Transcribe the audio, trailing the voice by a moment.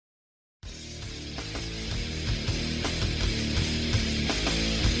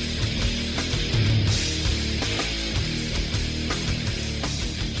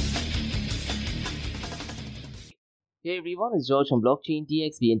Hey everyone, it's George from Blockchain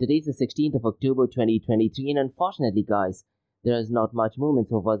TXB and today is the 16th of October 2023 and unfortunately guys, there is not much movement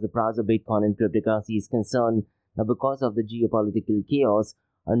so far as the price of Bitcoin and cryptocurrency is concerned. Now because of the geopolitical chaos,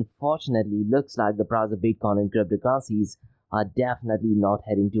 unfortunately looks like the price of Bitcoin and cryptocurrencies are definitely not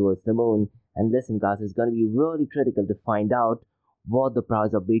heading towards the moon. And listen guys, it's going to be really critical to find out what the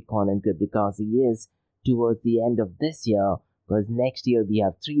price of Bitcoin and cryptocurrency is towards the end of this year, because next year we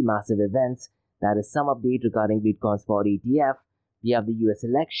have three massive events. That is some update regarding Bitcoin Spot ETF, we have the US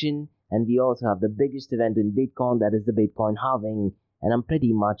election, and we also have the biggest event in Bitcoin, that is the Bitcoin halving. And I'm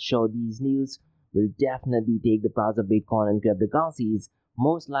pretty much sure these news will definitely take the price of Bitcoin and cryptocurrencies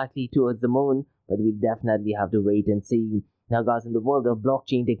most likely towards the moon, but we'll definitely have to wait and see. Now guys, in the world of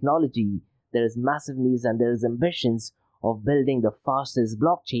blockchain technology, there is massive news and there is ambitions of building the fastest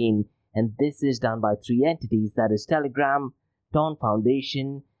blockchain, and this is done by three entities, that is Telegram, Ton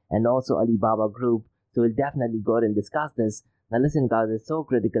Foundation, and also Alibaba Group. So we'll definitely go ahead and discuss this. Now listen guys, it's so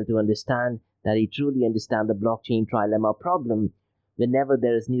critical to understand that you truly understand the blockchain trilemma problem. Whenever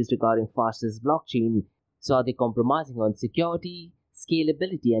there is news regarding fastest blockchain, so are they compromising on security,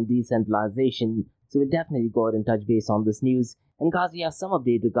 scalability and decentralization? So we'll definitely go ahead and touch base on this news. And guys, we have some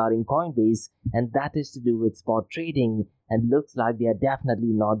update regarding Coinbase, and that is to do with spot trading, and looks like they are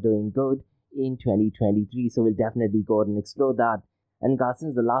definitely not doing good in 2023. So we'll definitely go ahead and explore that. And guys,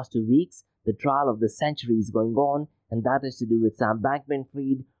 since the last 2 weeks, the trial of the century is going on, and that is to do with Sam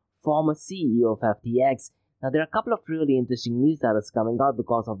Bankman-Fried, former CEO of FTX. Now, there are a couple of really interesting news that is coming out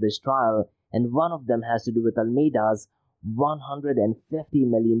because of this trial, and one of them has to do with Alameda's $150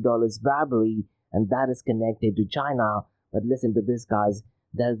 million bribery, and that is connected to China. But listen to this, guys.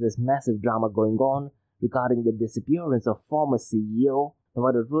 There is this massive drama going on regarding the disappearance of former CEO. And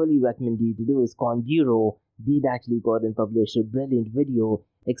what I really recommend you to do is Coin Bureau did actually go out and publish a brilliant video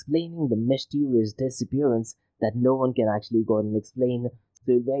explaining the mysterious disappearance that no one can actually go out and explain.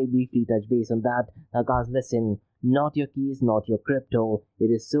 So we'll very briefly touch base on that. Now guys, listen, not your keys, not your crypto. It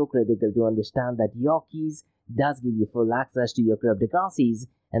is so critical to understand that your keys does give you full access to your cryptocurrencies,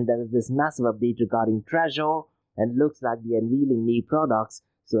 and there is this massive update regarding Trezor, and looks like they're unveiling new products.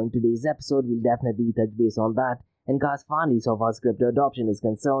 So in today's episode, we'll definitely touch base on that. And guys, finally, so far as crypto adoption is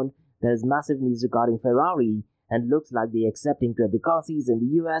concerned, there is massive news regarding Ferrari, and looks like they're accepting cryptocurrencies in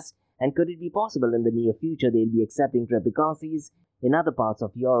the US, and could it be possible in the near future they'll be accepting cryptocurrencies in other parts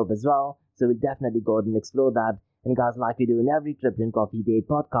of Europe as well? So we'll definitely go ahead and explore that. And guys, like we do in every Crypto and Coffee Date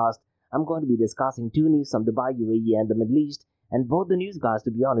podcast, I'm going to be discussing two news from Dubai, UAE and the Middle East, and both the news, guys,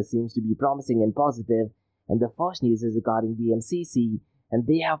 to be honest, seems to be promising and positive. And the first news is regarding the MCC, and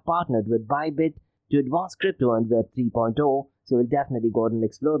they have partnered with Bybit to advance crypto and Web 3.0, so we'll definitely go ahead and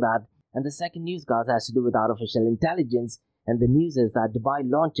explore that. And the second news, guys, has to do with artificial intelligence, and the news is that Dubai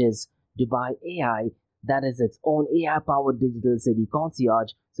launches Dubai AI, that is its own AI-powered digital city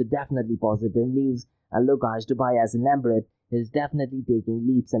concierge, so definitely positive news. And look guys, Dubai as an emirate is definitely taking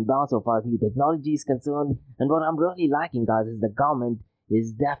leaps and bounds so far as new technology is concerned, and what I'm really liking, guys, is the government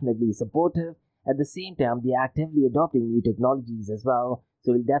is definitely supportive. At the same time, they're actively adopting new technologies as well.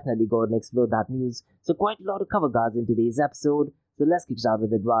 So we'll definitely go ahead and explore that news. So quite a lot to cover, guys, in today's episode. So let's kick start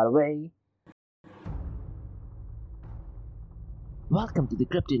with it right away. Welcome to the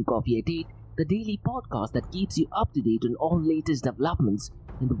Crypto and Coffee at 8, the daily podcast that keeps you up to date on all latest developments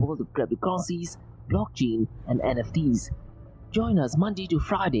in the world of cryptocurrencies, blockchain, and NFTs. Join us Monday to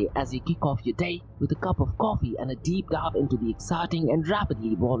Friday as you kick off your day with a cup of coffee and a deep dive into the exciting and rapidly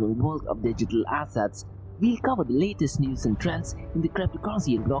evolving world of digital assets. We'll cover the latest news and trends in the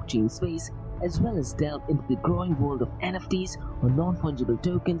cryptocurrency and blockchain space, as well as delve into the growing world of NFTs or non-fungible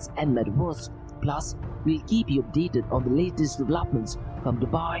tokens and metaverse. Plus, we'll keep you updated on the latest developments from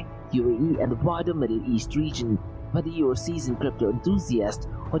Dubai, UAE and the wider Middle East region. Whether you're a seasoned crypto enthusiast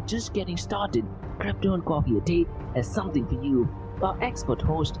or just getting started, Crypto and Coffee at 8 has something for you. Our expert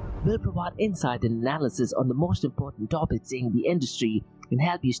host will provide insight and analysis on the most important topics in the industry and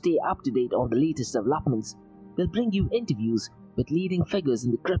help you stay up to date on the latest developments. We'll bring you interviews with leading figures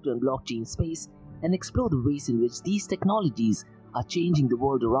in the crypto and blockchain space and explore the ways in which these technologies are changing the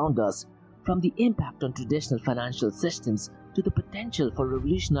world around us, from the impact on traditional financial systems to the potential for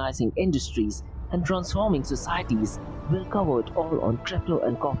revolutionizing industries and transforming societies. We'll cover it all on Crypto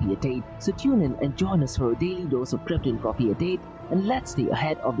and Coffee at 8. So tune in and join us for a daily dose of Crypto and Coffee at 8, and let's stay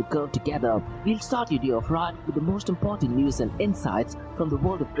ahead of the curve together. We'll start your day off right with the most important news and insights from the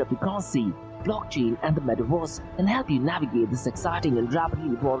world of cryptocurrency, blockchain and the metaverse, and help you navigate this exciting and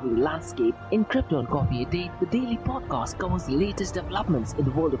rapidly evolving landscape. In Crypto and Coffee at 8, the daily podcast covers the latest developments in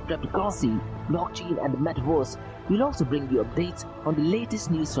the world of cryptocurrency, blockchain and the metaverse. We'll also bring you updates on the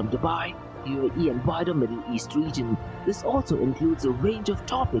latest news from Dubai, UAE and wider Middle East region. This also includes a range of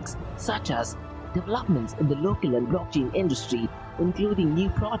topics such as developments in the local and blockchain industry, including new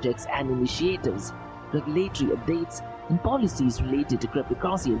projects and initiatives, regulatory updates, and policies related to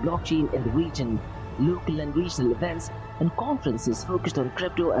cryptocurrency and blockchain in the region, local and regional events and conferences focused on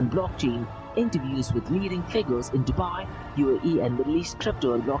crypto and blockchain, interviews with leading figures in Dubai, UAE and Middle East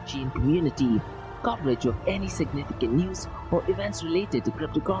crypto and blockchain community, coverage of any significant news or events related to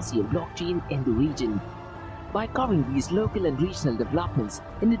cryptocurrency and blockchain in the region. By covering these local and regional developments,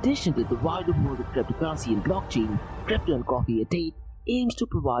 in addition to the wider world of cryptocurrency and blockchain, Crypto and Coffee at 8 aims to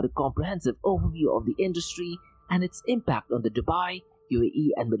provide a comprehensive overview of the industry and its impact on the Dubai,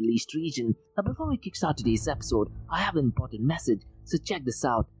 UAE and Middle East region. Now before we kickstart today's episode, I have an important message, so check this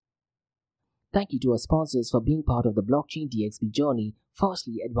out. Thank you to our sponsors for being part of the Blockchain DXB journey.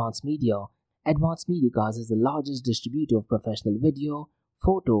 Firstly, Advanced Media. Advanced Media, guys, is the largest distributor of professional video,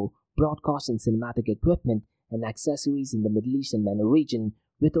 photo, broadcast and cinematic equipment and accessories in the Middle East and MENA region.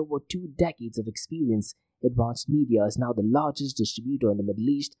 With over 2 decades of experience, Advanced Media is now the largest distributor in the Middle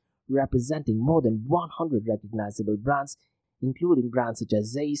East, representing more than 100 recognizable brands, including brands such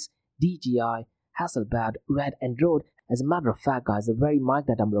as Zeiss, DJI, Hasselblad, Red and Rode. As a matter of fact, guys, the very mic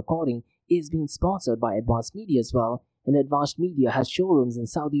that I'm recording is being sponsored by Advanced Media as well, and Advanced Media has showrooms in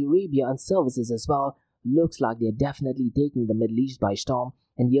Saudi Arabia and services as well. Looks like they're definitely taking the Middle East by storm.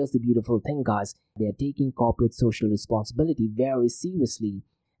 And here's the beautiful thing, guys, they're taking corporate social responsibility very seriously,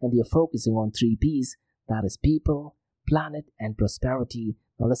 and they're focusing on 3 P's, that is people, planet and prosperity.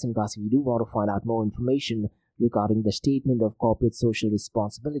 Now listen, guys, if you do want to find out more information regarding the statement of corporate social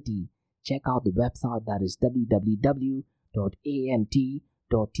responsibility, check out the website, that is www.amt.tv.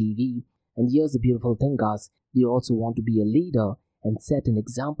 And here's the beautiful thing, guys, they also want to be a leader and set an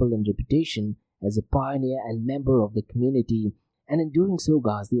example and reputation as a pioneer and member of the community. And in doing so,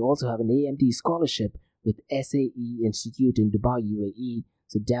 guys, they also have an AMT scholarship with SAE Institute in Dubai, UAE,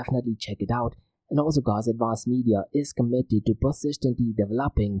 so definitely check it out. And also, guys, Advanced Media is committed to persistently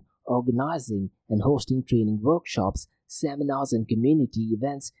developing, organizing and hosting training workshops, seminars and community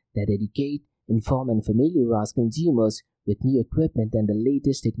events that educate, inform and familiarize consumers with new equipment and the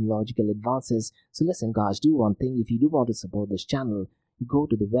latest technological advances. So listen, guys, do one thing. If you do want to support this channel, go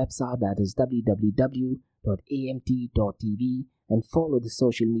to the website, that is www.amt.tv, and follow the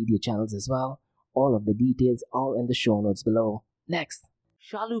social media channels as well. All of the details are in the show notes below. Next,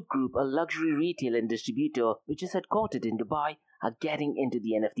 Shalhoub Group, a luxury retail and distributor which is headquartered in Dubai, are getting into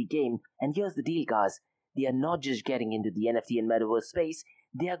the NFT game. And here's the deal, guys. They are not just getting into the NFT and metaverse space,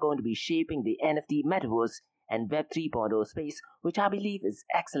 they are going to be shaping the NFT, metaverse and Web 3.0 space, which I believe is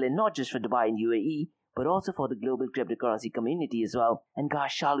excellent not just for Dubai and UAE, but also for the global cryptocurrency community as well. And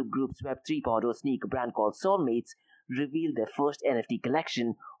guys, Shalhoub Group's Web 3.0 sneaker brand called Soulmates revealed their first NFT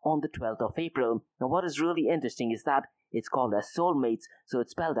collection on the 12th of April. Now what is really interesting is that it's called as Soulmates, so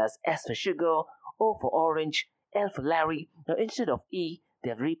it's spelled as S for sugar, O for orange, L for Larry. Now instead of E,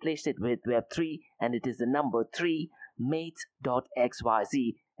 they've replaced it with Web3, and it is the number 3,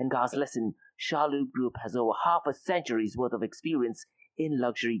 mates.xyz. And guys, listen, Shalhoub Group has over half a century's worth of experience in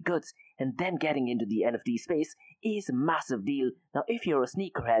luxury goods, and them getting into the NFT space is a massive deal. Now if you're a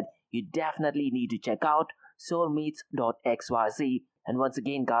sneakerhead, you definitely need to check out soulmates.xyz. And once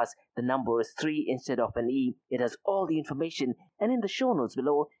again, guys, the number is 3 instead of an E. It has all the information, and in the show notes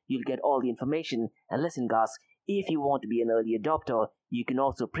below, you'll get all the information. And listen, guys, if you want to be an early adopter, you can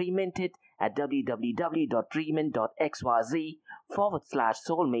also pre-mint it at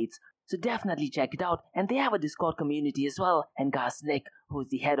www.premint.xyz/soulmates. So definitely check it out. And they have a Discord community as well. And guys, Nick, who is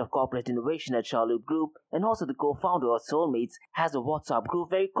the head of corporate innovation at Shalhoub Group and also the co-founder of Soulmates, has a WhatsApp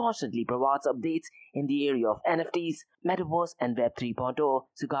group where he constantly provides updates in the area of NFTs, Metaverse and Web 3.0.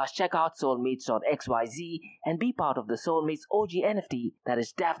 So guys, check out soulmates.xyz and be part of the Soulmates OG NFT that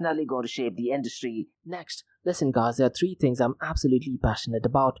is definitely going to shape the industry. Next, listen guys, there are 3 things I'm absolutely passionate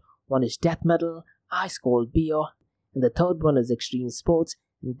about. One is death metal, ice cold beer, and the third one is extreme sports,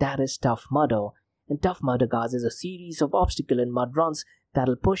 and that is Tough Mudder. And Tough Mudder, guys, is a series of obstacle and mud runs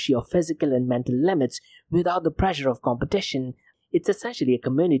that'll push your physical and mental limits without the pressure of competition. It's essentially a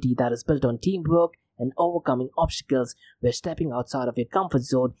community that is built on teamwork and overcoming obstacles, where stepping outside of your comfort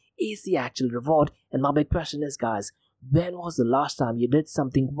zone is the actual reward. And my big question is, guys, when was the last time you did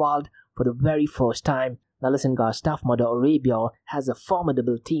something wild for the very first time? Now listen, guys, Tough Mudder Arabia has a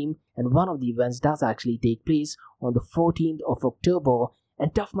formidable team, and one of the events does actually take place on the 14th of October.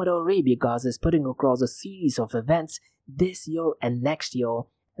 And Tough Mudder Arabia, guys, is putting across a series of events this year and next year.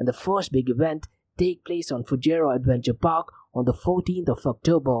 And the first big event take place on Fujairah Adventure Park on the 14th of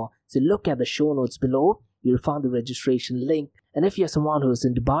October. So look at the show notes below. You'll find the registration link. And if you're someone who's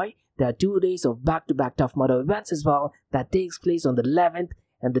in Dubai, there are 2 days of back-to-back Tough Mudder events as well that takes place on the 11th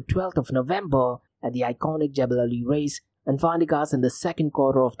and the 12th of November at the iconic Jebel Ali race. And finally guys, in the second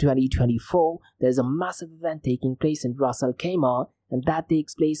quarter of 2024, there's a massive event taking place in Ras Al Khaimah, and that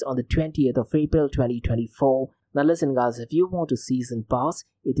takes place on the 20th of April 2024. Now listen guys, if you want a season pass,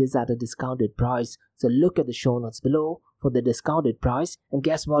 it is at a discounted price. So look at the show notes below for the discounted price. And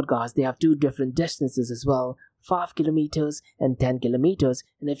guess what guys, they have 2 different distances as well, 5 kilometers and 10 kilometers.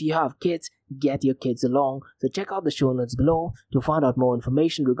 And if you have kids, get your kids along. So check out the show notes below to find out more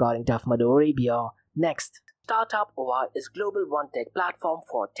information regarding Tough Mudder Arabia. Next, Startup OI is global one-tech platform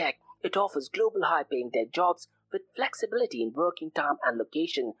for tech. It offers global high-paying tech jobs with flexibility in working time and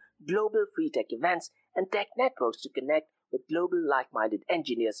location, global free tech events, and tech networks to connect with global like-minded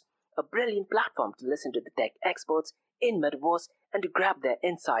engineers. A brilliant platform to listen to the tech experts in Metaverse and to grab their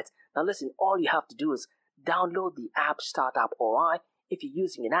insights. Now listen, all you have to do is download the app Startup OI. If you're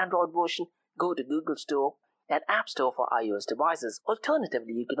using an Android version, go to Google Store and App Store for iOS devices.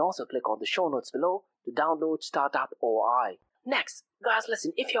 Alternatively, you can also click on the show notes below to download Startup OI. Next, guys,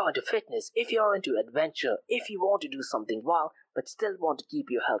 listen, if you're into fitness, if you're into adventure, if you want to do something wild but still want to keep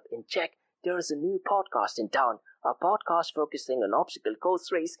your health in check, there is a new podcast in town, a podcast focusing on obstacle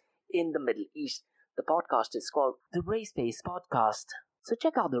course race in the Middle East. The podcast is called the Race Pace Podcast. So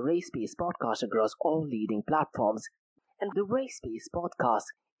check out the Race Pace Podcast across all leading platforms. And the Race Pace Podcast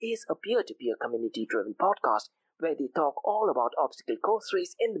is a peer-to-peer community-driven podcast where they talk all about obstacle course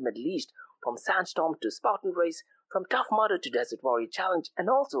race in the Middle East, from Sandstorm to Spartan Race, from Tough Mudder to Desert Warrior Challenge, and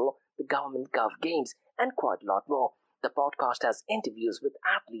also the Government Gov Games, and quite a lot more. The podcast has interviews with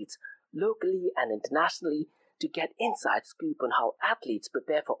athletes locally and internationally to get inside scoop on how athletes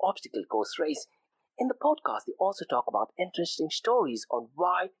prepare for obstacle course race. In the podcast, they also talk about interesting stories on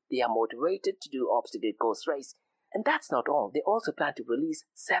why they are motivated to do obstacle course race. And that's not all. They also plan to release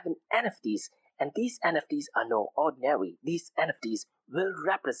 7 NFTs. And these NFTs are no ordinary. These NFTs will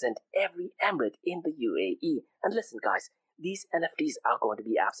represent every emirate in the UAE. And listen guys, these NFTs are going to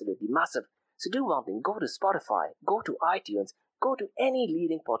be absolutely massive. So do one thing, go to Spotify, go to iTunes, go to any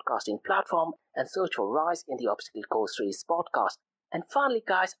leading podcasting platform and search for Rise in the Obstacle Course Race podcast. And finally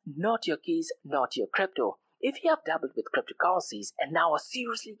guys, not your keys, not your crypto. If you have dabbled with cryptocurrencies and now are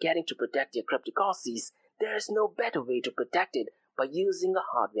seriously getting to protect your cryptocurrencies, there is no better way to protect it by using a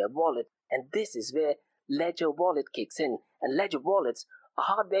hardware wallet. And this is where Ledger Wallet kicks in. And Ledger Wallets are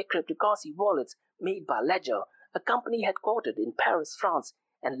hardware cryptocurrency wallets made by Ledger, a company headquartered in Paris, France.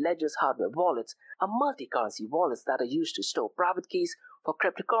 And Ledger's hardware wallets are multi-currency wallets that are used to store private keys for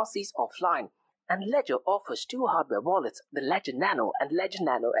cryptocurrencies offline. And Ledger offers 2 hardware wallets, the Ledger Nano and Ledger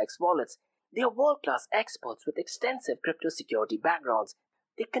Nano X wallets. They are world-class experts with extensive crypto security backgrounds.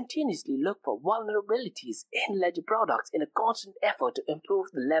 They continuously look for vulnerabilities in Ledger products in a constant effort to improve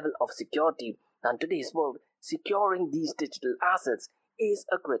the level of security. Now, in today's world, securing these digital assets is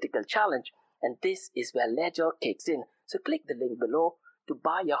a critical challenge, and this is where Ledger kicks in. So click the link below to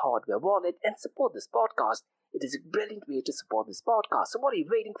buy your hardware wallet and support this podcast. It is a brilliant way to support this podcast. So what are you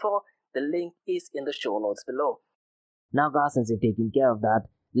waiting for? The link is in the show notes below. Now guys, since you've taken care of that,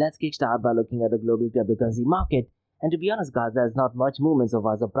 let's kickstart by looking at the global cryptocurrency market. And to be honest guys, there's not much movement so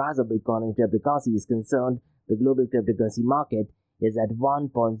far as the price of Bitcoin and cryptocurrency is concerned. The global cryptocurrency market is at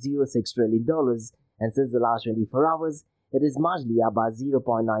 $1.06 trillion, and since the last 24 hours, it is marginally up by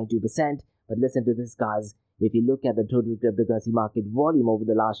 0.92%. But listen to this guys, if you look at the total cryptocurrency market volume over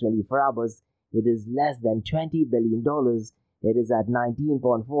the last 24 hours, it is less than $20 billion. It is at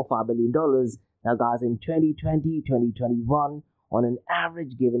 $19.45 billion. Now guys, in 2020-2021, on an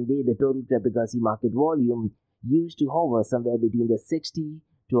average given day, the total cryptocurrency market volume used to hover somewhere between the $60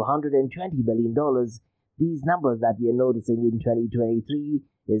 to $120 billion. These numbers that we are noticing in 2023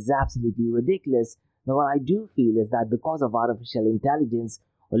 is absolutely ridiculous. Now what I do feel is that because of artificial intelligence,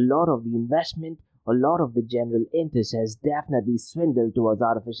 a lot of the investment, a lot of the general interest has definitely swindled towards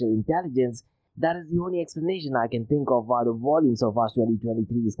artificial intelligence. That is the only explanation I can think of why the volume so far as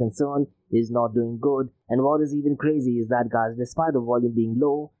 2023 is concerned is not doing good. And what is even crazy is that guys, despite the volume being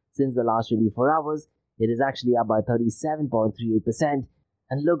low since the last 24 hours, it is actually up by 37.38%.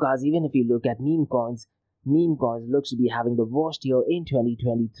 And look guys, even if you look at meme coins looks to be having the worst year in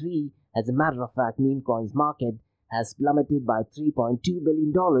 2023. As a matter of fact, meme coins market has plummeted by $3.2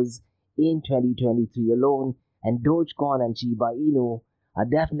 billion in 2023 alone, and Dogecoin and Shiba Inu are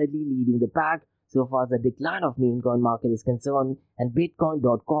definitely leading the pack so far as the decline of meme coin market is concerned. And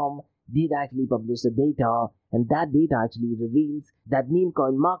Bitcoin.com did actually publish the data, and that data actually reveals that meme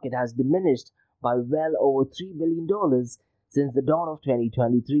coin market has diminished by well over $3 billion since the dawn of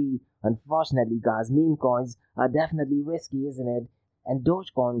 2023. Unfortunately guys, meme coins are definitely risky, isn't it? And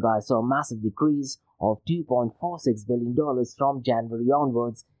Dogecoin, guys, saw a massive decrease of $2.46 billion from January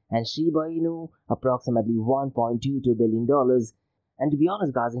onwards, and Shiba Inu approximately $1.22 billion. And to be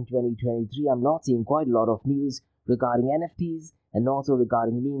honest, guys, in 2023, I'm not seeing quite a lot of news regarding NFTs and also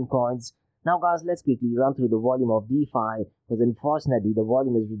regarding meme coins. Now, guys, let's quickly run through the volume of DeFi, because unfortunately the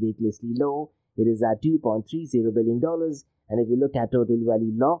volume is ridiculously low. It is at $2.30 billion, and if you look at total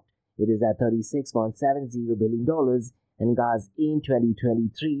value locked, it is at $36.70 billion. And guys, in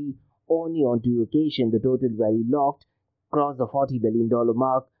 2023, only on 2 occasions the total value locked crossed the $40 billion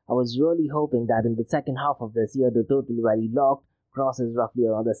mark. I was really hoping that in the second half of this year the total value locked crosses roughly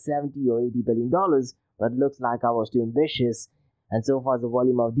around the $70 or $80 billion, but looks like I was too ambitious. And so far as the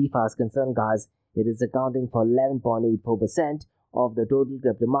volume of DeFi is concerned, guys, it is accounting for 11.84% of the total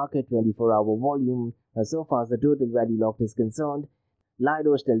crypto market 24-hour volume. And so far as the total value locked is concerned,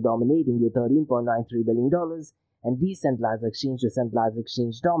 Lido is still dominating with $13.93 billion, and decentralized exchange to centralized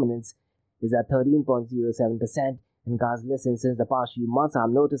exchange dominance is at 13.07%. And guys, listen, since the past few months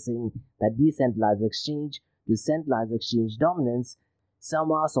I'm noticing that decentralized exchange to centralized exchange dominance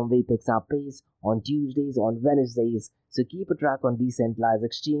somehow some way picks up pace on Tuesdays, on Wednesdays. So keep a track on decentralized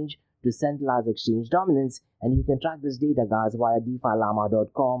exchange to centralized exchange dominance, and you can track this data, guys, via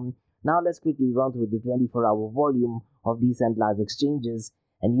defilama.com. Now let's quickly run through the 24-hour volume of decentralized exchanges,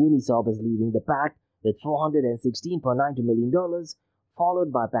 and Uniswap is leading the pack with $416.92 million,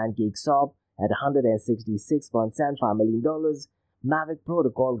 followed by PancakeSwap at $166.75 million. Mavic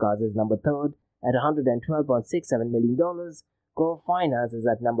Protocol, guys, is number 3rd at $112.67 million. Core Finance is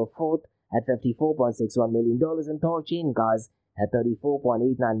at number 4th at $54.61 million, and Thorchain, guys, at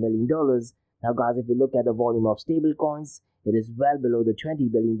 $34.89 million. Now, guys, if you look at the volume of stablecoins, it is well below the $20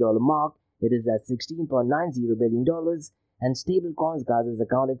 billion mark. It is at $16.90 billion, and stablecoins, guys, is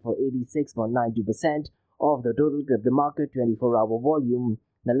accounted for 86.92% of the total crypto market 24-hour volume.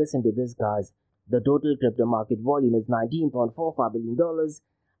 Now listen to this, guys. The total crypto market volume is $19.45 billion.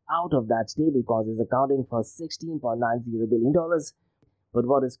 Out of that, stablecoins is accounting for $16.90 billion. But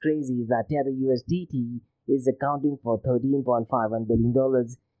what is crazy is that Tether USDT is accounting for $13.51 billion.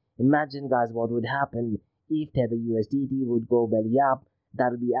 Imagine, guys, what would happen if Tether USDT would go belly up.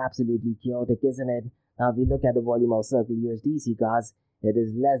 That would be absolutely chaotic, isn't it? Now, if we look at the volume of Circle USDC, guys, it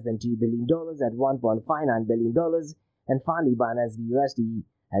is less than $2 billion at $1.59 billion. And finally, Binance BUSD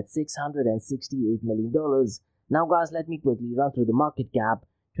at $668 million. Now, guys, let me quickly run through the market cap,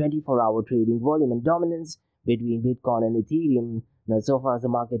 24-hour trading volume and dominance between Bitcoin and Ethereum. Now, so far as the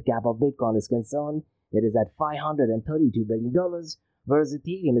market cap of Bitcoin is concerned, it is at $532 billion, whereas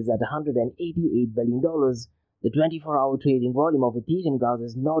Ethereum is at $188 billion. The 24-hour trading volume of Ethereum, guys,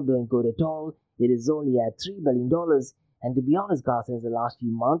 is not doing good at all. It is only at $3 billion. And to be honest, guys, since the last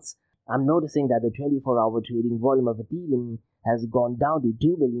few months, I'm noticing that the 24-hour trading volume of Ethereum has gone down to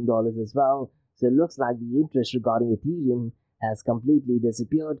 $2 billion as well. So it looks like the interest regarding Ethereum has completely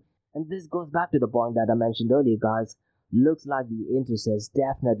disappeared. And this goes back to the point that I mentioned earlier, guys. Looks like the interest has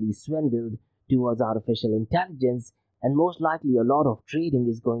definitely swindled towards artificial intelligence, and most likely a lot of trading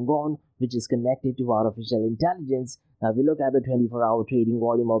is going on which is connected to artificial intelligence. Now, if you look at the 24-hour trading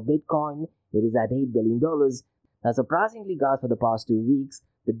volume of Bitcoin, it is at $8 billion. Now, surprisingly, guys, for the past 2 weeks,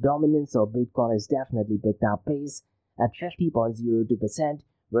 the dominance of Bitcoin has definitely picked up pace at 50.02%,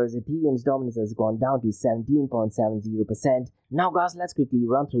 whereas Ethereum's dominance has gone down to 17.70%. Now, guys, let's quickly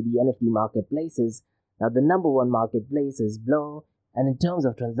run through the NFT marketplaces. Now, the number one marketplace is Blur, and in terms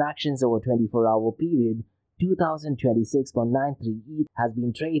of transactions over 24-hour period, 2026.93 ETH has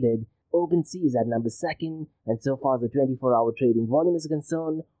been traded. OpenSea is at number 2nd, and so far as the 24-hour trading volume is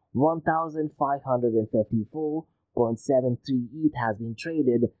concerned, 1,554.73 ETH has been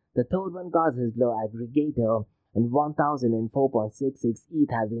traded. The third one, guys, is Blur Aggregator, and 1,004.66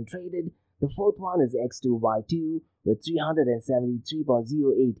 ETH has been traded. The fourth one is X2Y2 with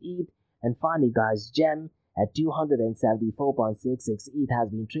 373.08 ETH. And finally, guys, Gem at 274.66 ETH has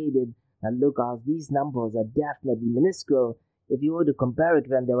been traded. Now look, guys, these numbers are definitely minuscule. If you were to compare it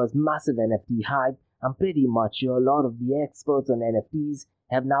when there was massive NFT hype, I'm pretty much sure a lot of the experts on NFTs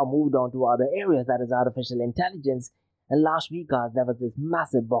have now moved on to other areas, that is artificial intelligence. And last week, guys, there was this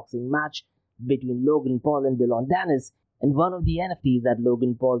massive boxing match between Logan Paul and Dylan Dennis. And one of the NFTs that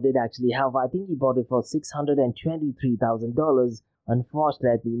Logan Paul did actually have, I think he bought it for $623,000.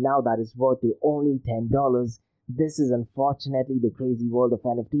 Unfortunately, now that is worth to only $10. This is unfortunately the crazy world of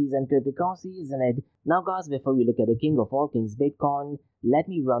NFTs and cryptocurrency, isn't it? Now, guys, before we look at the king of all kings, Bitcoin, let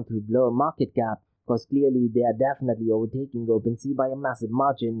me run through Blur market cap, because clearly they are definitely overtaking OpenSea by a massive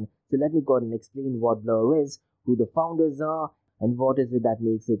margin. So let me go ahead and explain what Blur is, who the founders are, and what is it that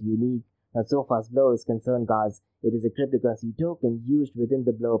makes it unique. Now, so far as Blur is concerned, guys, it is a cryptocurrency token used within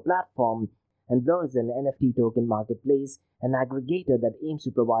the Blur platform, and Blur is an NFT token marketplace, an aggregator that aims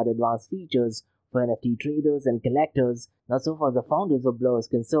to provide advanced features for NFT traders and collectors. Now, so far as the founders of Blur is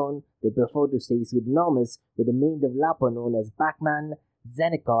concerned, they prefer to stay pseudonymous, with the main developer known as Bachman,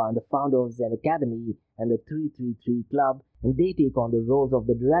 Zeneca, and the founder of Zen Academy and the 333 Club, and they take on the roles of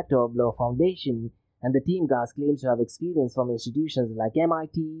the director of Blur Foundation. And the team, guys, claims to have experience from institutions like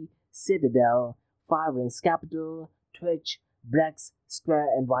MIT, Citadel, Firings Capital, Twitch, Brex, Square,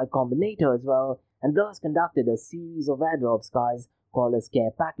 and Y Combinator as well. And Blur has conducted a series of airdrops, guys, called as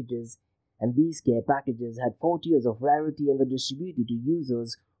care packages. And these care packages had 4 tiers of rarity and were distributed to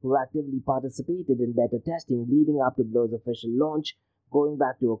users who actively participated in beta testing leading up to Blur's official launch, going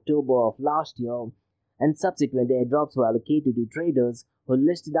back to October of last year. And subsequent airdrops were allocated to traders who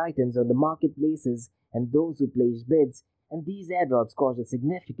listed items on the marketplaces and those who placed bids. And these airdrops caused a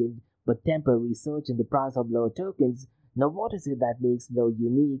significant but temporary surge in the price of Blur tokens. Now, what is it that makes Blur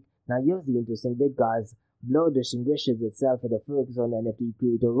unique? Now, here's the interesting bit, guys. Blur distinguishes itself with a focus on NFT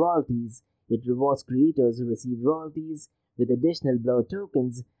creator royalties. It rewards creators who receive royalties with additional Blur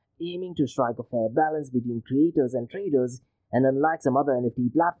tokens, aiming to strike a fair balance between creators and traders. And unlike some other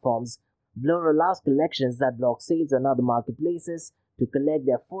NFT platforms, Blur allows collections that block sales on other marketplaces to collect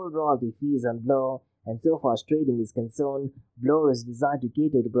their full royalty fees on Blur. And so far as trading is concerned, Blur is designed to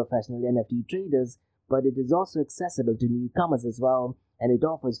cater to professional NFT traders, but it is also accessible to newcomers as well, and it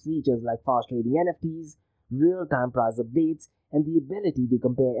offers features like fast trading NFTs, real-time price updates, and the ability to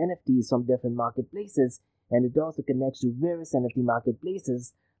compare NFTs from different marketplaces. And it also connects to various NFT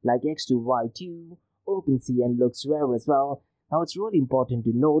marketplaces like X2Y2, OpenSea, and LooksRare as well. Now, it's really important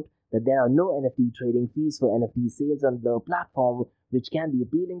to note that there are no NFT trading fees for NFT sales on Blur platform, which can be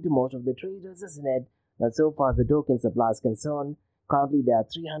appealing to most of the traders, isn't it? Now, so far as the token supply is concerned, currently there are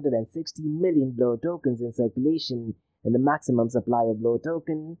 360 million Blur tokens in circulation, and the maximum supply of Blur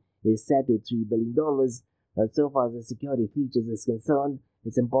token is set to $3 billion. Now, so far as the security features is concerned,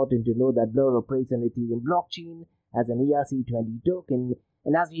 it's important to know that Blur operates on Ethereum blockchain as an ERC20 token,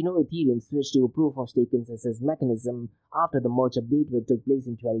 and as we know, Ethereum switched to a proof-of-stake consensus mechanism after the merge update which took place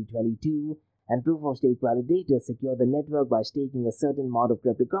in 2022, and proof-of-stake validators secure the network by staking a certain amount of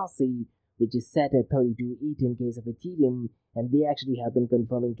cryptocurrency, which is set at 32 ETH in case of Ethereum, and they actually help in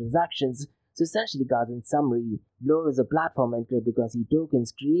confirming transactions. So essentially, guys, in summary, Blur is a platform and cryptocurrency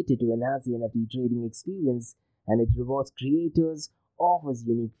tokens created to enhance the NFT trading experience, and it rewards creators, offers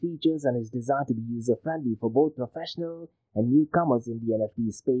unique features, and is designed to be user-friendly for both professional and newcomers in the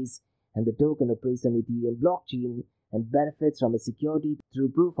NFT space. And the token operates on Ethereum blockchain and benefits from its security through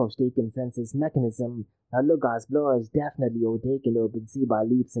proof-of-stake consensus mechanism. Now look, guys, Blur has definitely overtaken OpenSea by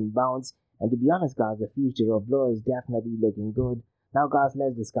leaps and bounds, and to be honest, guys, the future of Blur is definitely looking good. Now, guys,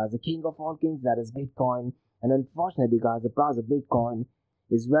 let's discuss the king of all kings, that is Bitcoin. And unfortunately, guys, the price of Bitcoin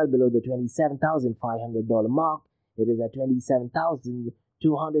is well below the $27,500 mark. It is at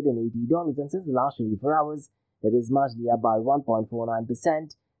 $27,280, and since the last 24 hours, it is marginally up by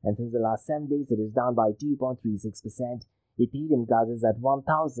 1.49%, and since the last 7 days, it is down by 2.36%. Ethereum, guys, is at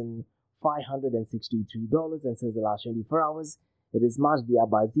 $1,563, and since the last 24 hours, it is marginally up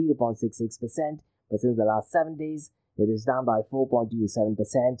by 0.66%, but since the last 7 days, it is down by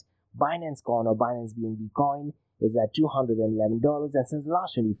 4.27%. Binance Coin or Binance BNB Coin is at $211, and since the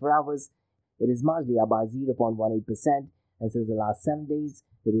last 24 hours, it is marginally up by 0.18%, and since the last 7 days,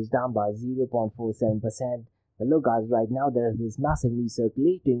 it is down by 0.47%. But look, guys, right now there is this massive news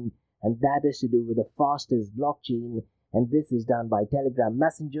circulating, and that is to do with the fastest blockchain, and this is done by Telegram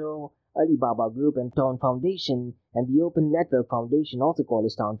Messenger, Alibaba Group, and Town Foundation. And the Open Network Foundation, also called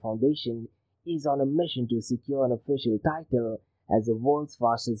as Town Foundation, is on a mission to secure an official title as the world's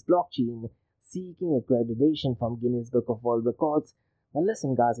fastest blockchain, seeking accreditation from Guinness Book of World Records. Now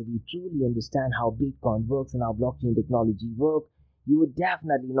listen, guys, if you truly understand how Bitcoin works and how blockchain technology works, you would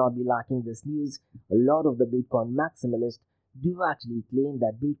definitely not be liking this news. A lot of the Bitcoin maximalists do actually claim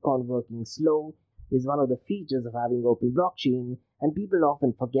that Bitcoin working slow is one of the features of having open blockchain, and people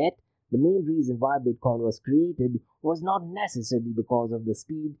often forget the main reason why Bitcoin was created was not necessarily because of the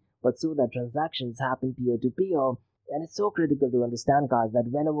speed, but so that transactions happen peer-to-peer. And it's so critical to understand, guys,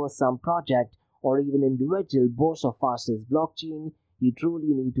 that whenever some project or even individual boasts of fastest blockchain, you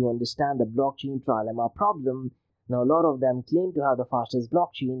truly need to understand the blockchain trilemma problem. Now, a lot of them claim to have the fastest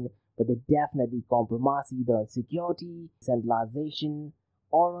blockchain, but they definitely compromise either on security, centralization,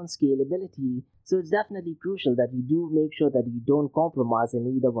 or on scalability. So it's definitely crucial that we do make sure that we don't compromise in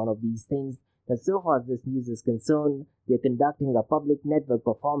either one of these things. That so far as this news is concerned, they're conducting a public network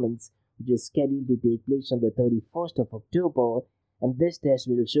performance which is scheduled to take place on the 31st of October, and this test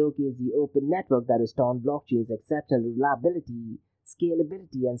will showcase the open network that is Tron blockchain's exceptional reliability,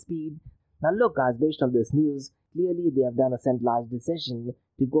 scalability, and speed. Now look guys, based on this news, clearly they have done a centralized decision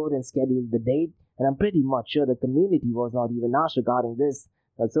to go ahead and schedule the date, and I'm pretty much sure the community was not even asked regarding this.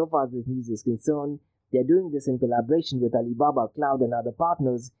 But so far as this news is concerned, they are doing this in collaboration with Alibaba Cloud and other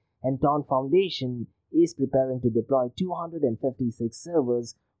partners, and Tron Foundation is preparing to deploy 256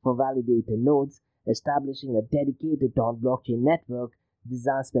 servers for validator nodes, establishing a dedicated Tron blockchain network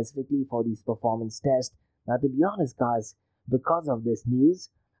designed specifically for these performance tests. Now to be honest guys, because of this news,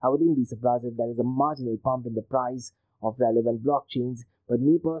 I wouldn't be surprised if there is a marginal pump in the price of relevant blockchains, but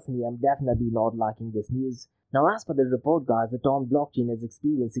me personally, I'm definitely not liking this news. Now as per the report guys, the Tron blockchain has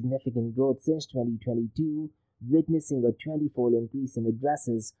experienced significant growth since 2022, witnessing a 20-fold increase in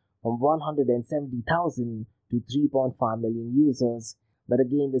addresses from 170,000 to 3.5 million users. But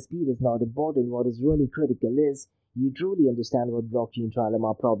again, the speed is not important. What is really critical is you truly understand what blockchain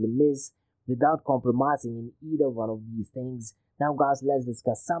trilemma problem is without compromising in either one of these things. Now guys, let's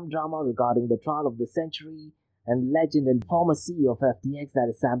discuss some drama regarding the trial of the century and legend and former CEO of FTX, that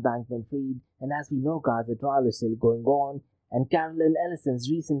is Sam Bankman-Fried. And as we know guys, the trial is still going on, and Carolyn Ellison's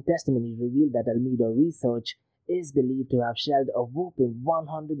recent testimony revealed that Alameda Research is believed to have shelled a whopping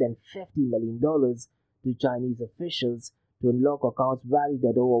 $150 million to Chinese officials to unlock accounts valued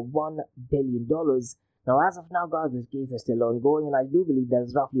at over $1 billion. Now as of now guys, this case is still ongoing, and I do believe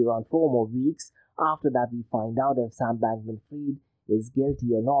there's roughly around 4 more weeks after that we find out if Sam Bankman-Fried is guilty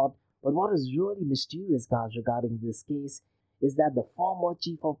or not. But what is really mysterious guys regarding this case is that the former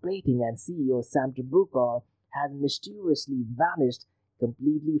chief operating and CEO Sam Trabucca has mysteriously vanished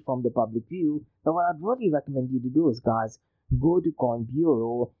completely from the public view. Now what I'd really recommend you to do is guys, go to Coin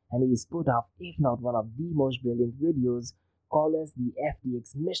Bureau, and he's put up if not one of the most brilliant videos called as the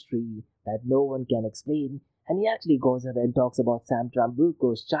FTX mystery that no one can explain, and he actually goes ahead and talks about Sam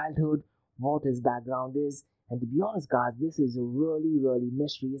Trabucca's childhood, what his background is. And to be honest guys, this is a really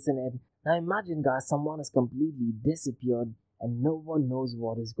mystery, isn't it? Now imagine guys, someone has completely disappeared and no one knows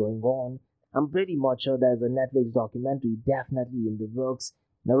what is going on. I'm pretty much sure there's a Netflix documentary definitely in the works.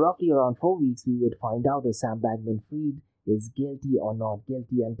 Now roughly around 4 weeks we would find out if Sam Bankman-Fried is guilty or not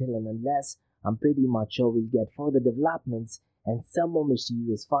guilty. Until and unless, I'm pretty much sure we'll get further developments and some more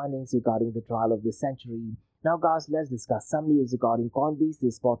mysterious findings regarding the trial of the century. Now guys, let's discuss some news regarding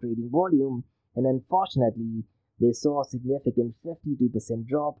Coinbase's spot trading volume, and unfortunately they saw a significant 52%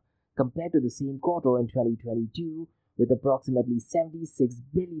 drop compared to the same quarter in 2022, with approximately $76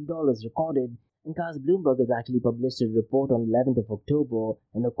 billion recorded. And guys, Bloomberg has actually published a report on 11th of October,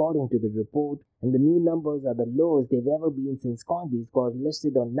 and according to the report, and the new numbers are the lowest they've ever been since Coinbase got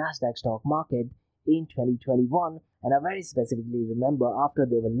listed on Nasdaq stock market in 2021. And I very specifically remember after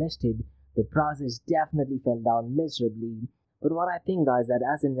they were listed, the prices definitely fell down miserably. But what I think guys, that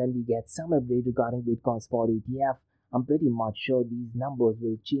as and when we get some update regarding Bitcoin spot ETF, I'm pretty much sure these numbers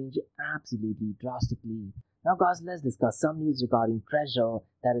will change absolutely drastically. Now guys, let's discuss some news regarding Trezor,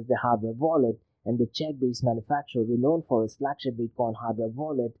 that is the hardware wallet, and the Czech-based manufacturer renowned for its flagship Bitcoin hardware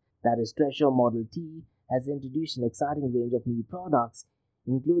wallet, that is Trezor Model T, has introduced an exciting range of new products,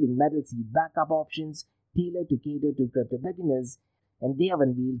 including metal seed backup options tailored to cater to crypto beginners, and they have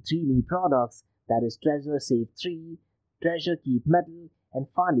unveiled 3 new products, that is Trezor Safe 3, Trezor Keep Metal, and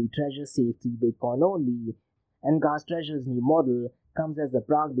finally Trezor Safe 3 Bitcoin only. And guys, Trezor's new model comes as the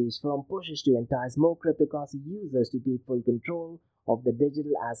Prague-based firm pushes to entice more cryptocurrency users to take full control of the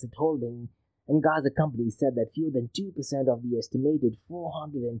digital asset holding. And guys, the company said that fewer than 2% of the estimated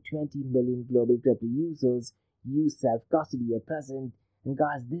 420 million global crypto users use self-custody at present. And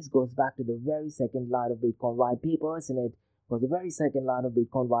guys, this goes back to the very second line of Bitcoin white paper, isn't it? Because the very second line of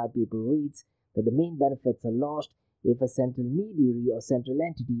Bitcoin white paper reads that the main benefits are lost if a central intermediary or central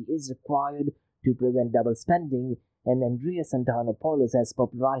entity is required to prevent double spending. And Andreas Antonopoulos has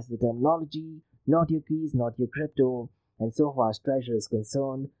popularized the terminology, not your keys, not your crypto. And so far as Trezor is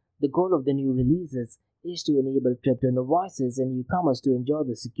concerned, the goal of the new releases is to enable crypto novices and newcomers to enjoy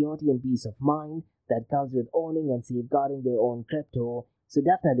the security and peace of mind that comes with owning and safeguarding their own crypto. So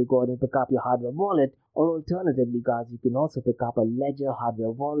definitely go ahead and pick up your hardware wallet, or alternatively guys, you can also pick up a Ledger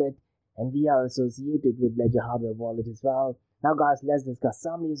hardware wallet, and we are associated with Ledger hardware wallet as well. Now guys, let's discuss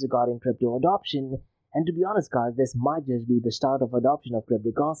some news regarding crypto adoption. And to be honest guys, this might just be the start of adoption of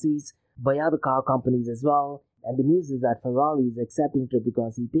cryptocurrencies by other car companies as well. And the news is that Ferrari is accepting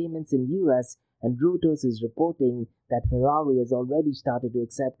cryptocurrency payments in US, and Reuters is reporting that Ferrari has already started to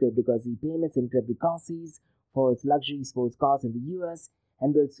accept cryptocurrency payments in cryptocurrencies for its luxury sports cars in the US,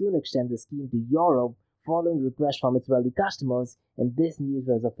 and will soon extend the scheme to Europe following requests from its wealthy customers. And this news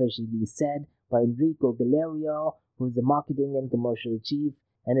was officially said by Enrico Galleria, who is the marketing and commercial chief.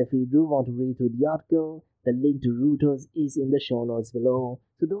 And if you do want to read through the article, the link to Reuters is in the show notes below.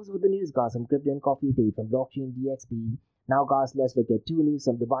 So those were the news, guys, from Crypto and Coffee Date from Blockchain DXB. Now, guys, let's look at two news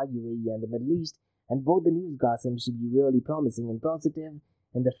from Dubai, UAE, and the Middle East. And both the news, guys, seems to be really promising and positive.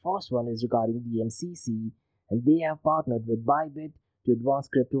 And the first one is regarding the MCC, and they have partnered with Bybit to advance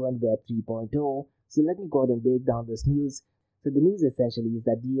crypto and Web 3.0. So let me go ahead and break down this news. So the news essentially is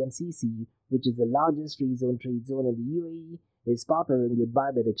that the MCC, which is the largest free zone trade zone in the UAE, is partnering with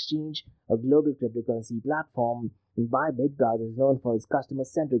Bybit Exchange, a global cryptocurrency platform. And Bybit, guys, is known for its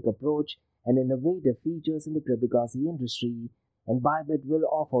customer-centric approach and innovative features in the cryptocurrency industry. And Bybit will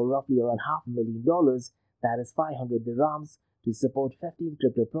offer roughly around $500,000, that is 500 dirhams, to support 15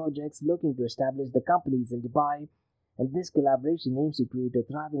 crypto projects looking to establish the companies in Dubai. And this collaboration aims to create a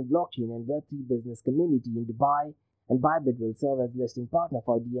thriving blockchain and Web3 business community in Dubai. And Bybit will serve as listing partner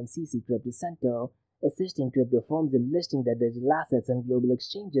for the MCC Crypto Center, assisting crypto firms in listing their digital assets on global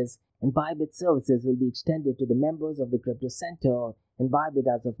exchanges. And Bybit services will be extended to the members of the Crypto Center. And Bybit,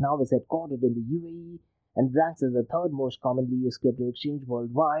 as of now, is headquartered in the UAE and ranks as the third most commonly used crypto exchange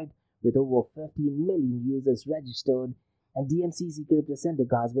worldwide, with over 15 million users registered. And the MCC Crypto Center,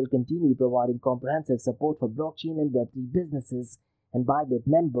 guys, will continue providing comprehensive support for blockchain and Web3 businesses. And Bybit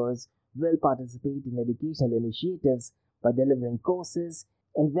members will participate in educational initiatives by delivering courses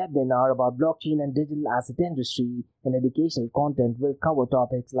and webinar about blockchain and digital asset industry. And educational content will cover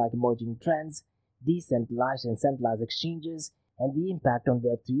topics like emerging trends, decentralized and centralized exchanges, and the impact on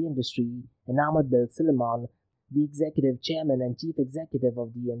Web3 industry. And Ahmed Bil Suleiman, the executive chairman and chief executive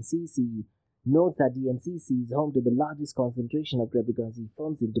of the MCC, notes that the MCC is home to the largest concentration of cryptocurrency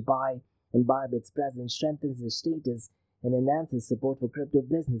firms in Dubai, and Bybit's presence strengthens its status and enhances support for crypto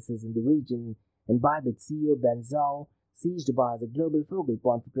businesses in the region. And Bybit CEO Ben Zhao sees Dubai as a global focal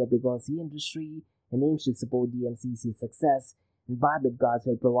point for cryptocurrency industry and aims to support the MCC's success. And Bybit, guys,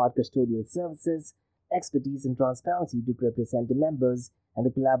 will provide custodial services, expertise, and transparency to Crypto Center members, and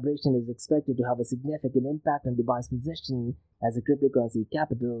the collaboration is expected to have a significant impact on Dubai's position as a cryptocurrency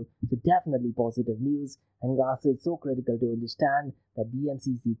capital. So definitely positive news, and guys, it's so critical to understand that the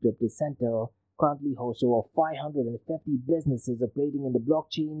MCC Crypto Center currently hosts over 550 businesses operating in the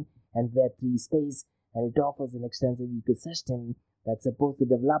blockchain and Web3 space, and it offers an extensive ecosystem that supports the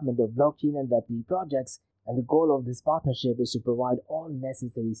development of blockchain and Web3 projects. And the goal of this partnership is to provide all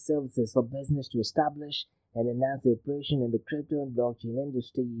necessary services for business to establish and enhance the operation in the crypto and blockchain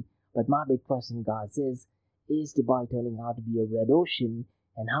industry. But my big question, guys, is Dubai turning out to be a red ocean?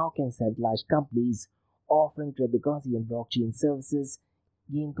 And how can centralized companies offering cryptocurrency and blockchain services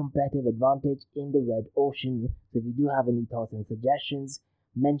gain competitive advantage in the red ocean? So if you do have any thoughts and suggestions,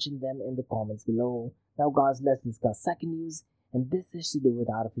 mention them in the comments below. Now, guys, let's discuss second news, and this is to do with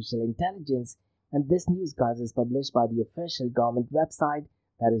artificial intelligence. And this news, guys, is published by the official government website,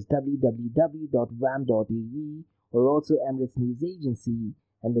 that is www.wam.ae, or also Emirates News Agency.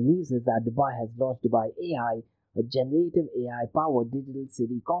 And the news is that Dubai has launched Dubai AI, a generative AI-powered digital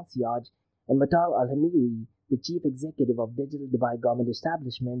city concierge. And Matar Al-Hamiri, the chief executive of Digital Dubai Government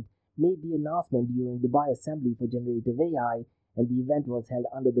Establishment, made the announcement during Dubai Assembly for Generative AI, and the event was held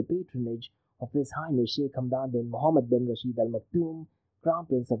under the patronage of His Highness Sheikh Hamdan bin Mohammed bin Rashid Al Maktoum, Crown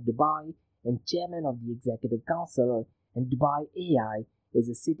Prince of Dubai and Chairman of the Executive Council. And Dubai AI is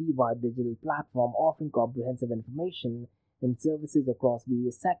a city-wide digital platform offering comprehensive information and services across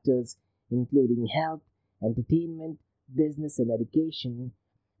various sectors, including health, entertainment, business, and education.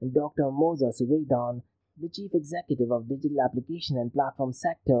 And Dr. Moza Suwaidan, the Chief Executive of Digital Application and Platform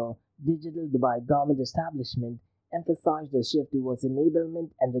Sector, Digital Dubai Government Establishment, emphasized the shift towards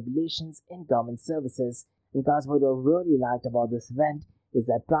enablement and regulations in government services. And guys, what I really liked about this event is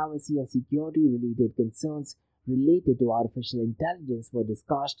that privacy and security related concerns related to artificial intelligence were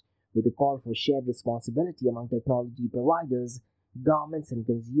discussed, with a call for shared responsibility among technology providers, governments, and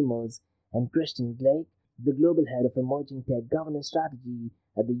consumers. And Christian Blake, the global head of emerging tech governance strategy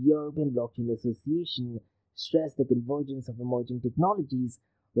at the European Blockchain Association, stressed the convergence of emerging technologies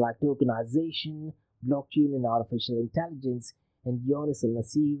like tokenization, blockchain, and artificial intelligence. And Yonis Al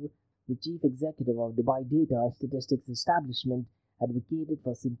Nasir, the chief executive of Dubai Data and Statistics Establishment, advocated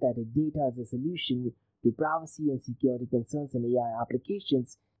for synthetic data as a solution to privacy and security concerns in AI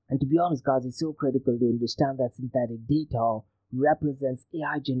applications. And to be honest, guys, it's so critical to understand that synthetic data represents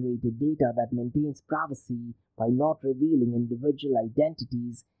AI-generated data that maintains privacy by not revealing individual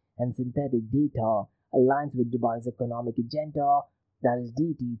identities, and synthetic data aligns with Dubai's economic agenda, that is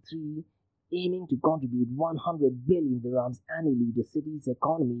DT3, aiming to contribute 100 billion dirhams annually to the city's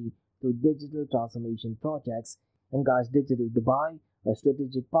economy through digital transformation projects. And guys, Digital Dubai a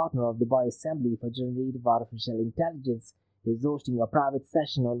strategic partner of Dubai Assembly for Generative Artificial Intelligence, is hosting a private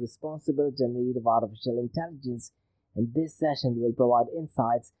session on responsible generative artificial intelligence, and this session will provide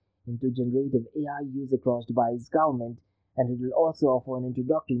insights into generative AI use across Dubai's government, and it will also offer an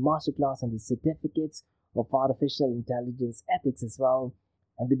introductory masterclass on the certificates of artificial intelligence ethics as well.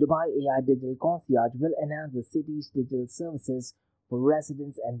 And the Dubai AI Digital Concierge will enhance the city's digital services for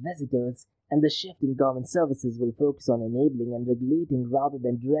residents and visitors, and the shift in government services will focus on enabling and regulating rather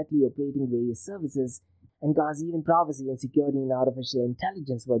than directly operating various services. And guys, even privacy and security in artificial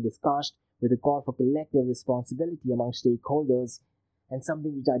intelligence were discussed, with a call for collective responsibility among stakeholders. And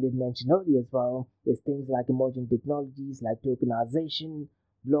something which I did mention earlier as well is things like emerging technologies like tokenization,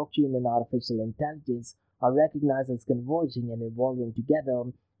 blockchain, and artificial intelligence are recognized as converging and evolving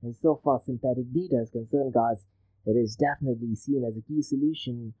together. And so far synthetic data is concerned, guys, it is definitely seen as a key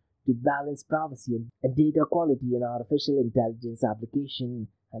solution to balance privacy and data quality in artificial intelligence application.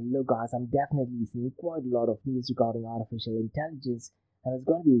 And look, guys, I'm definitely seeing quite a lot of news regarding artificial intelligence, and it's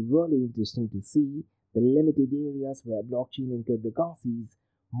going to be really interesting to see the limited areas where blockchain and cryptocurrencies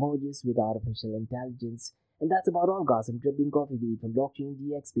merges with artificial intelligence. And that's about all, guys. I'm Dripping Coffee Deed from Blockchain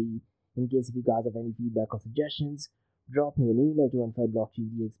DXB. In case if you guys have any feedback or suggestions, drop me an email to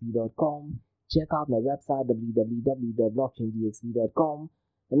info@blockchaindxb.com. Check out my website www.blockchaindxb.com,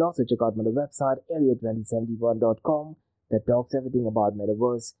 and also check out my website area2071.com that talks everything about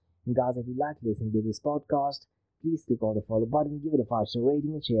metaverse. And guys, if you like listening to this podcast, please click on the follow button, give it a 5-star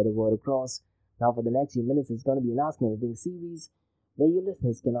rating, and share the word across. Now for the next few minutes, it's going to be an Ask Me Anything series where your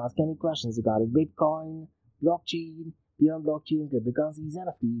listeners can ask any questions regarding Bitcoin, blockchain, beyond blockchain, cryptocurrencies,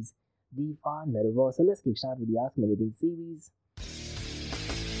 NFTs, DeFi, and metaverse. So let's kick start with the Ask Me Anything series.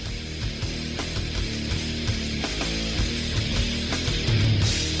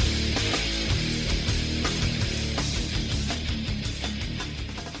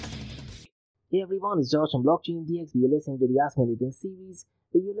 Hey everyone, it's George from Blockchain DXB. You're listening to the Ask Me Anything series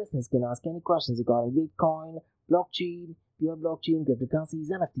where your listeners can ask any questions regarding Bitcoin, blockchain, beyond blockchain, cryptocurrencies,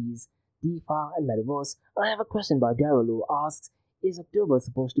 NFTs, DeFi, and metaverse. I have a question by Daryl who asks, is October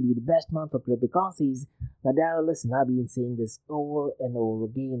supposed to be the best month for cryptocurrencies? Now Daryl, listen, I've been saying this over and over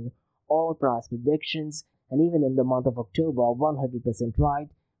again. All price predictions, and even in the month of October, are 100%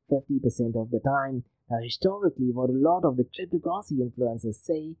 right, 50% of the time. Now historically, what a lot of the cryptocurrency influencers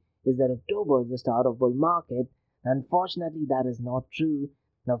say is that October is the start of bull market. Unfortunately, that is not true.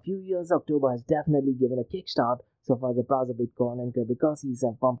 Now, a few years, October has definitely given a kickstart so far the price of Bitcoin and cryptocurrencies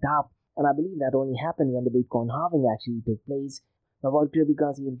have pumped up, and I believe that only happened when the Bitcoin halving actually took place. Now, what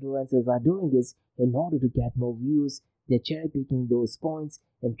cryptocurrency influencers are doing is, in order to get more views, they're cherry picking those points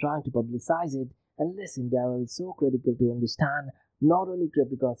and trying to publicize it. And listen, Daryl, it's so critical to understand not only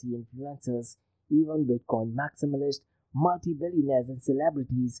cryptocurrency influencers, even Bitcoin maximalists, multi-billionaires and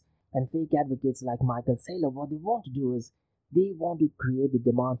celebrities, and fake advocates like Michael Saylor, what they want to do is they want to create the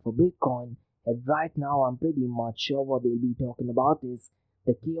demand for Bitcoin. And right now, I'm pretty much sure what they'll be talking about is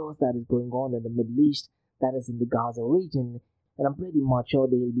the chaos that is going on in the Middle East, that is in the Gaza region. And I'm pretty much sure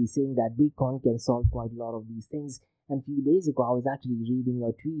they'll be saying that Bitcoin can solve quite a lot of these things. And a few days ago, I was actually reading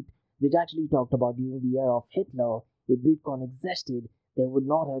a tweet which actually talked about during the era of Hitler, if Bitcoin existed, there would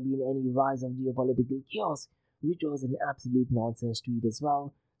not have been any rise of geopolitical chaos, which was an absolute nonsense tweet as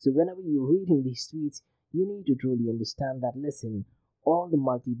well. So whenever you're reading these tweets, you need to truly understand that, listen, all the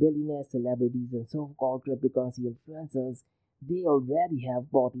multi-billionaires, celebrities, and so-called cryptocurrency influencers, they already have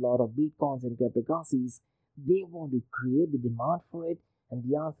bought a lot of Bitcoins and cryptocurrencies. They want to create the demand for it, and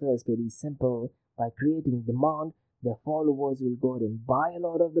the answer is pretty simple. By creating demand, their followers will go ahead and buy a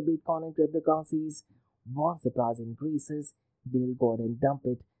lot of the Bitcoin and cryptocurrencies. Once the price increases, they'll go ahead and dump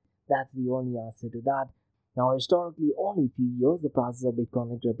it. That's the only answer to that. Now, historically, only a few years, the prices of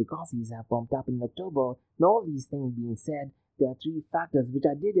Bitcoin and cryptocurrencies have pumped up in October. Now, all these things being said, there are three factors which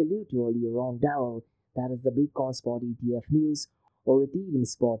I did allude to earlier on, Daryl. That is the Bitcoin Spot ETF news or Ethereum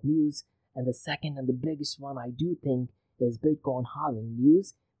Spot news. And the second and the biggest one I do think is Bitcoin halving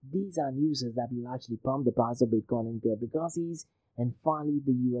news. These are news that will actually pump the price of Bitcoin and cryptocurrencies. And finally,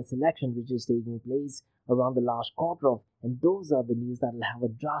 the US election, which is taking place around the last quarter of, and those are the news that will have a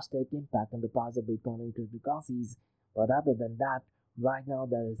drastic impact on the price of Bitcoin and cryptocurrencies. But other than that, right now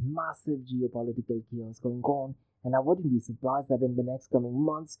there is massive geopolitical chaos going on, and I wouldn't be surprised that in the next coming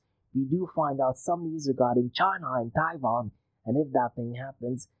months we do find out some news regarding China and Taiwan. And if that thing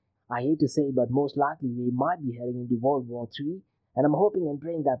happens, I hate to say it, but most likely we might be heading into World War III. And I'm hoping and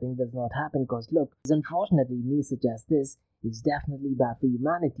praying that thing does not happen, because look, unfortunately, news such as this is definitely bad for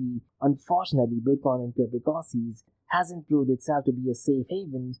humanity. Unfortunately, Bitcoin and cryptocurrencies hasn't proved itself to be a safe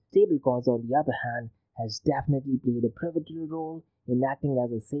haven. Stablecoins, on the other hand, has definitely played a pivotal role in acting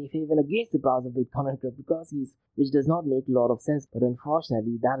as a safe haven against the price of Bitcoin and cryptocurrencies, which does not make a lot of sense. But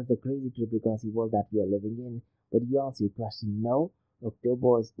unfortunately, that is the crazy cryptocurrency world that we are living in. But you answer your question, no,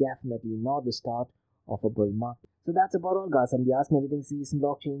 October is definitely not the start of a bull market. So that's about all, guys. I'm the Ask Me Anything series from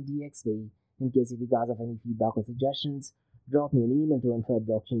Blockchain DXB. In case if you guys have any feedback or suggestions, drop me an email to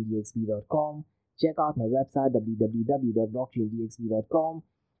info@blockchaindxb.com. Check out my website www.blockchaindxb.com,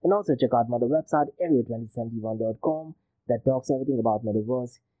 and also check out my other website area2071.com that talks everything about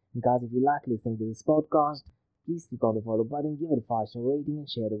metaverse. And guys, if you like listening to this podcast, please click on the follow button, give it a 5-star rating, and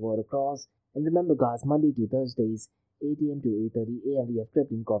share the word across. And remember, guys, Monday to Thursdays, 8 a.m. to 8:30 a.m. we have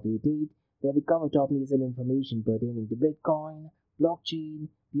Crypto and Coffee Date, where we cover top news and information pertaining to Bitcoin, blockchain,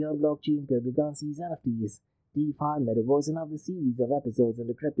 beyond blockchain, cryptocurrencies, NFTs, DeFi, Metaverse, and other series of episodes on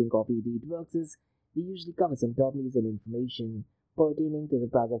the Crypto and Coffee Date works is we usually cover some top news and information pertaining to the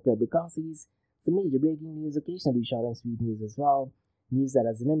price of cryptocurrencies, some major breaking news, occasionally short and sweet news as well, news that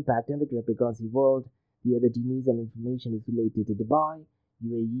has an impact in the cryptocurrency world. The other news and information is related to Dubai,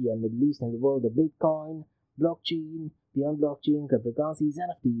 UAE, and Middle East, and the world of Bitcoin, blockchain, beyond blockchain, cryptocurrencies,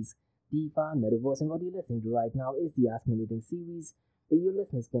 NFTs, DeFi, Metaverse, and what you're listening to right now is the Ask Me Anything series, where your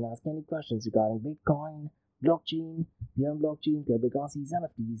listeners can ask any questions regarding Bitcoin, blockchain, beyond blockchain, cryptocurrencies,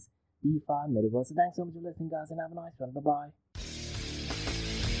 NFTs, DeFi, Metaverse. So thanks so much for listening, guys, and have a nice one. Bye-bye.